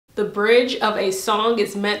The bridge of a song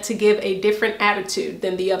is meant to give a different attitude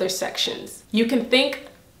than the other sections. You can think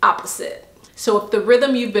opposite. So if the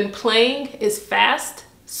rhythm you've been playing is fast,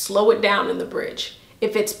 slow it down in the bridge.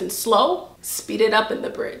 If it's been slow, speed it up in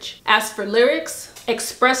the bridge. As for lyrics,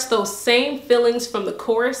 express those same feelings from the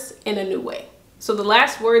chorus in a new way. So the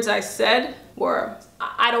last words I said were,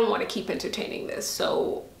 I don't want to keep entertaining this,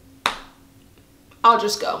 so I'll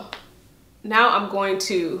just go. Now I'm going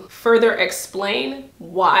to further explain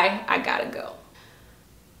why I gotta go.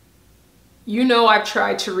 You know I've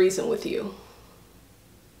tried to reason with you,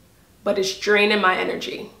 but it's draining my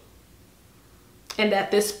energy. And at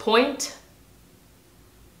this point,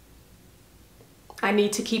 I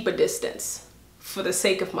need to keep a distance for the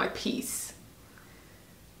sake of my peace.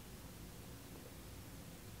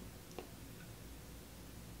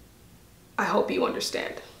 I hope you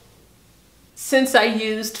understand. Since I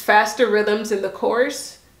used faster rhythms in the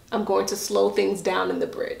chorus, I'm going to slow things down in the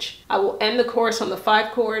bridge. I will end the chorus on the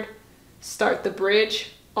 5 chord, start the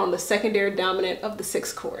bridge on the secondary dominant of the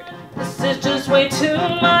 6 chord. This is just way too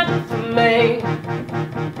much for me.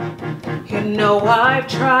 You know I've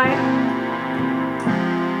tried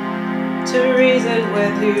to reason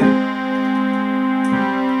with you,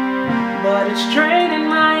 but it's draining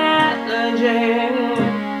my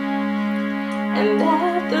energy. And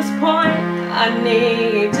at this point, I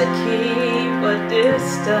need to keep a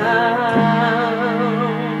distance.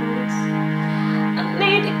 I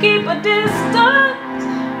need to keep a distance.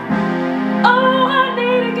 Oh.